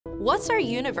What's our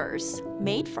universe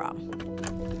made from?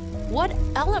 What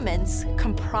elements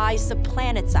comprise the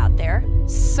planets out there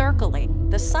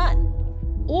circling the sun?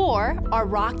 Or our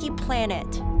rocky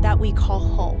planet that we call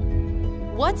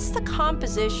home? What's the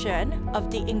composition of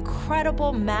the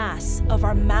incredible mass of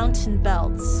our mountain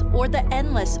belts or the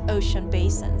endless ocean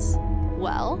basins?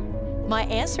 Well, my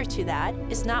answer to that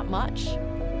is not much.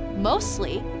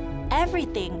 Mostly,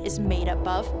 everything is made up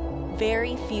of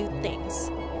very few things.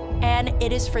 And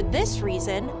it is for this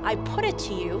reason I put it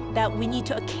to you that we need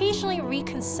to occasionally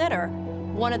reconsider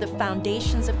one of the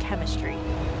foundations of chemistry,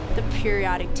 the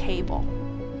periodic table.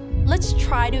 Let's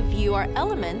try to view our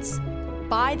elements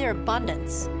by their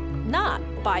abundance, not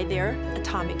by their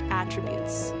atomic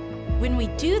attributes. When we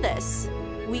do this,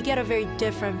 we get a very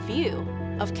different view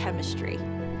of chemistry.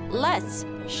 Let's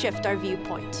shift our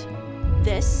viewpoint.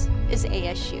 This is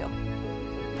ASU.